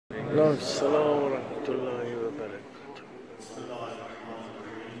السلام ورحمة الله وبركاته. بسم الله الرحمن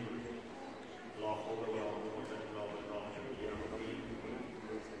الرحيم. لا حول ولا قوة إلا بالله العلي العظيم.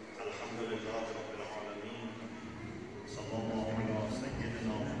 الحمد لله رب العالمين. صلى الله على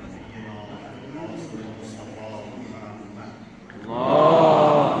سيدنا ونبينا القاسم المصطفى محمد.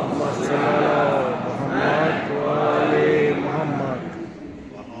 اللهم صل على محمد وآل محمد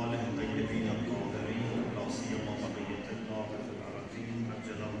وآله الطيبين الطاهرين لا سيما بقية الله في الأرضين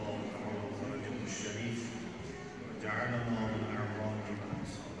عجل الله تعالى فرجه الشريف وجعلنا من أعوانه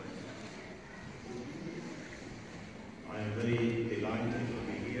وأنصاره. I am very delighted to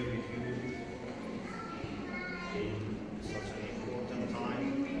be here with you in such an important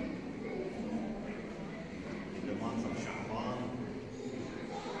time in the month of Sha'ban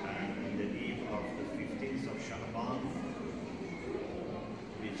and in the eve of the 15th of Sha'ban,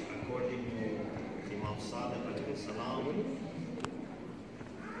 which according to Imam Sadiq alayhi salam,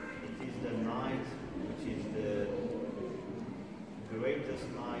 it is the night which is the greatest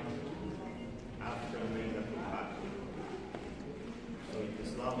night after Laylatul Qadr. So in the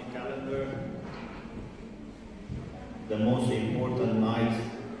Islamic calendar, the most important night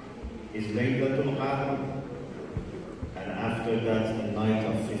is Laylatul Qadr, and after that the night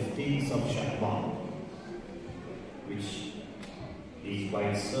of 15th of Sha'ban, which is by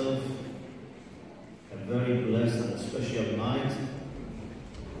itself a very blessed and special night,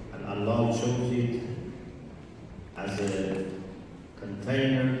 and Allah chose it as a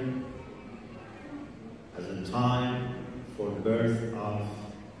container, as a time for birth of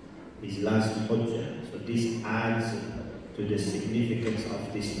his last Hujjah. So this adds to the significance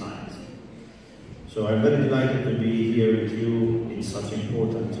of this night. So I'm very delighted to be here with you in such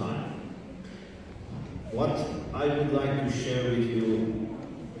important time. What I would like to share with you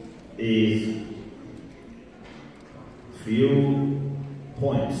is few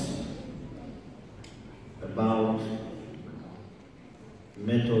points about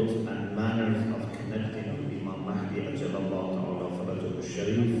methods and manners of connecting with Imam Mahdi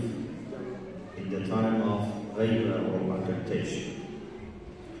al-Sharif in the time of ghayba or occultation.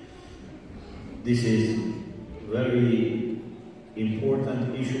 This is very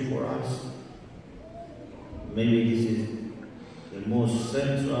important issue for us. Maybe this is the most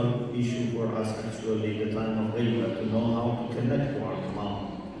central issue for us actually in the time of ghayba, to know how to connect to our Imam,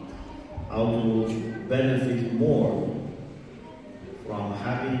 how to benefit more from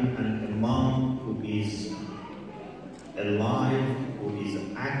having an Imam who is alive, who is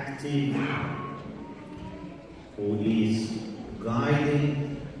active, who is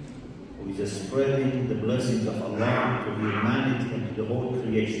guiding, who is spreading the blessings of Allah to humanity and to the whole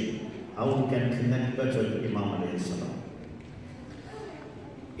creation. How we can connect better to Imam alayhi salam.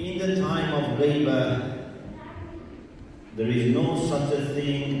 In the time of ghayba, there is no such a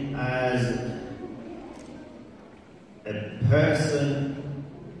thing as a person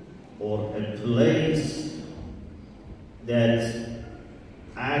or a place that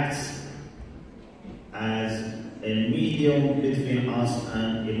acts as a medium between us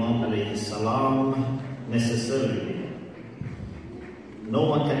and Imam alayhi salam necessarily. No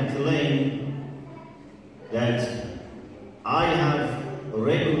one can claim that I have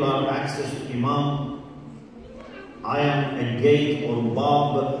regular access to Imam, I am a gate or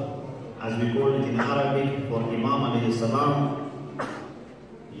bab, as we call it in Arabic, for Imam alayhi salam.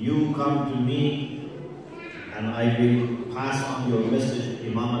 You come to me and I will pass on your message to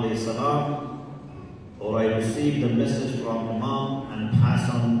Imam alayhi salam, or I receive the message from Imam and pass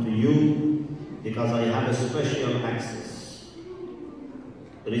on to you because I have a special access.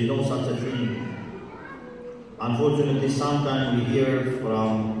 There is no such a thing. Unfortunately, sometimes we hear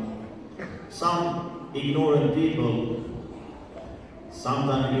from some ignorant people,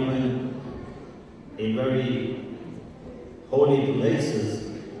 sometimes even in very holy places,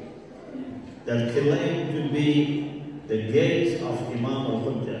 that claim to be the gate of Imam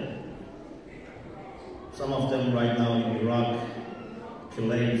al-Hujjah. Some of them right now in Iraq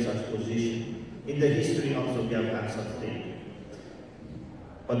claim such position. In the history also we have had such thing.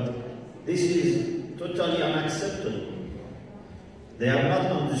 But this is totally unacceptable. They have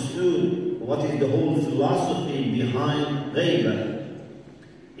not understood what is the whole philosophy behind ghayba.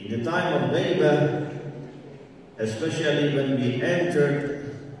 In the time of ghayba, especially when we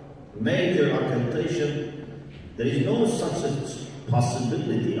entered major occultation, there is no such a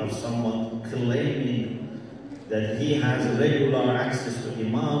possibility of someone claiming that he has regular access to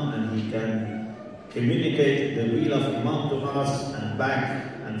Imam and he can communicate the will of Imam to us and back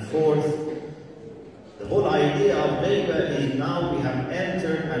and forth. The whole idea of ghayba is now we have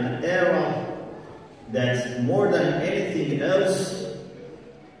entered an era that more than anything else,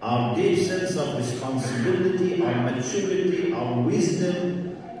 our deep sense of responsibility, our maturity, our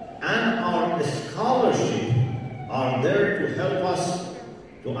wisdom, and our scholarship are there to help us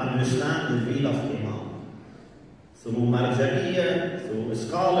to understand the real of Imam. Through marja'iyya, through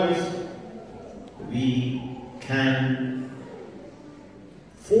scholars, we can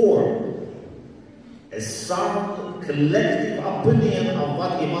form a sound collective opinion of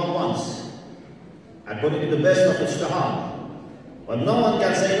what Imam wants, according to the best of ijtihad. But no one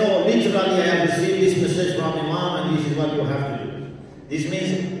can say, no, literally I have received this message from Imam and this is what you have to do. This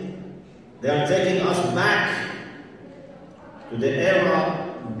means they are taking us back to the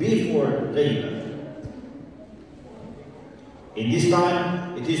era before Ghaiba. In this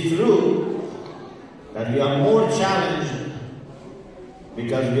time, it is true that we are more challenged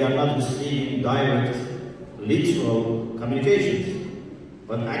because we are not receiving direct, literal communications.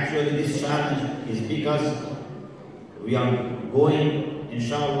 But actually this challenge is because we are going,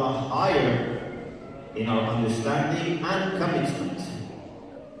 inshallah, higher in our understanding and commitment.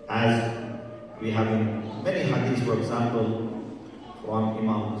 As we have in many hadiths, for example, from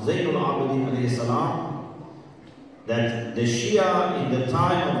Imam Zainul Abidin alayhi salam, that the Shia in the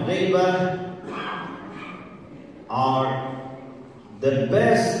time of Ghaiba are the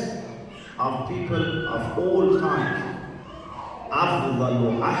best of people of all time.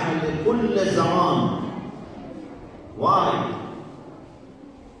 أفضل أهل كل زمان. Why?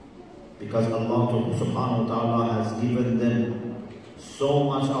 Because Allah subhanahu wa ta'ala has given them so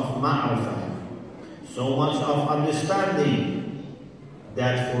much of ma'rifah, so much of understanding,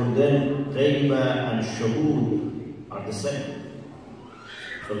 that for them Ghaiba and Shuhud are the same.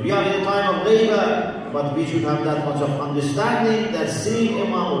 So we are in the time of Ghaiba, but we should have that much of understanding that seeing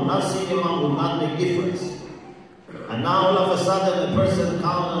Imam or not seeing Imam will not make difference. And now all of a sudden a person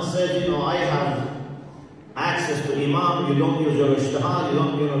comes and says, you know, I have access to Imam, you don't use your ijtihad,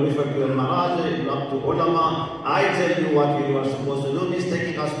 you don't refer to your marajah, not to ulama, I tell you what you are supposed to do. Is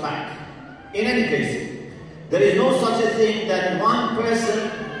taking us back. In any case, there is no such a thing that one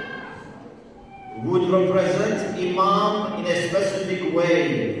person would represent Imam in a specific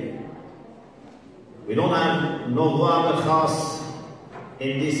way. We don't have Nawab Khas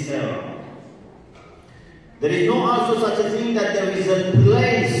in this era. There is no also such a thing that there is a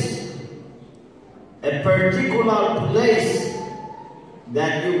place, a particular place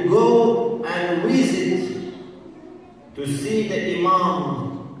that you go and visit to see the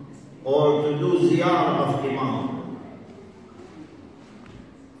Imam or to do ziyarah of Imam.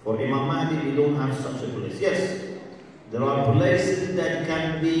 For Imam Mahdi, we don't have such a place. Yes, there are places that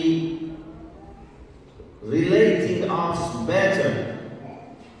can be relating us better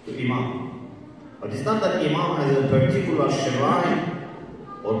to Imam. But it's not that Imam has a particular shrine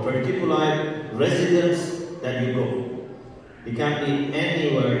or particular residence that you go. It can be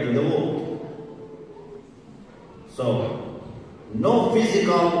anywhere in the world. So, no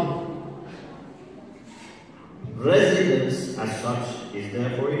physical residence as such is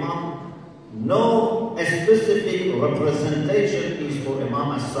there for Imam. No specific representation is for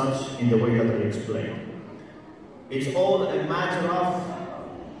Imam as such in the way that I explained. It's all a matter of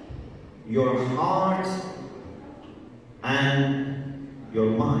your heart and your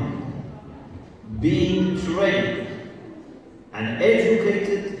mind being trained and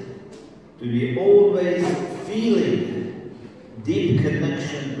educated to be always feeling deep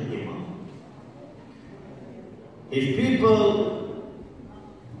connection to Imam. If people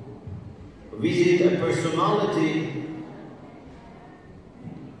visit a personality,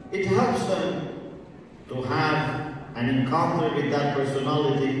 it helps them to have an encounter with that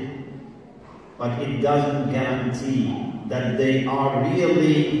personality, but it doesn't guarantee that they are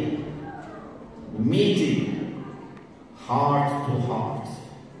really meeting heart to heart.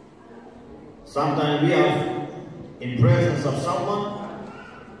 Sometimes we are in presence of someone,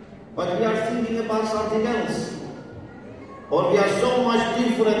 but we are thinking about something else. Or we are so much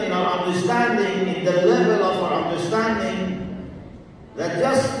different in our understanding, in the level of our understanding, that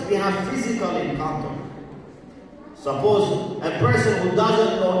just we have physical encounter. Suppose a person who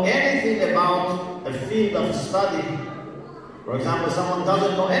doesn't know anything about a field of study, for example, someone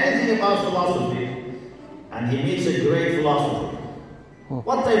doesn't know anything about philosophy, and he meets a great philosopher.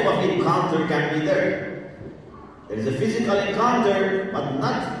 What type of encounter can be there? There is a physical encounter, but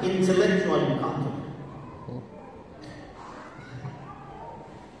not intellectual encounter.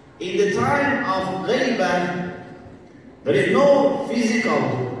 In the time of Ghaiba, there is no physical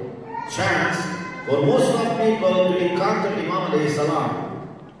chance for Muslim people to encounter Imam alayhi salam.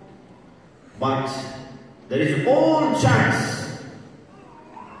 But there is all chance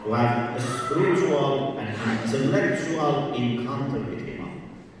to have a spiritual and intellectual encounter with Imam.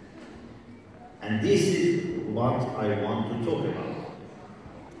 And this is what I want to talk about.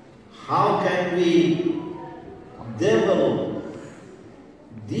 How can we develop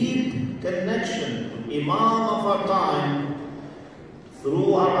deep connection with Imam of our time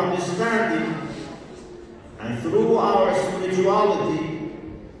through our understanding and through our spirituality,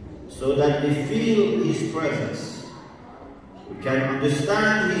 so that we feel his presence, we can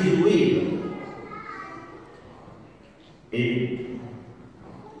understand his will. In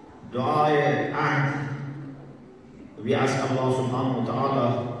Dua Ahd, we ask Allah subhanahu wa ta'ala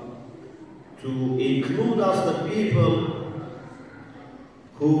to include us, the people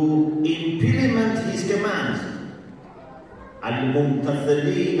who implement his commands,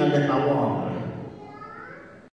 al-mumtathalin al-awamir,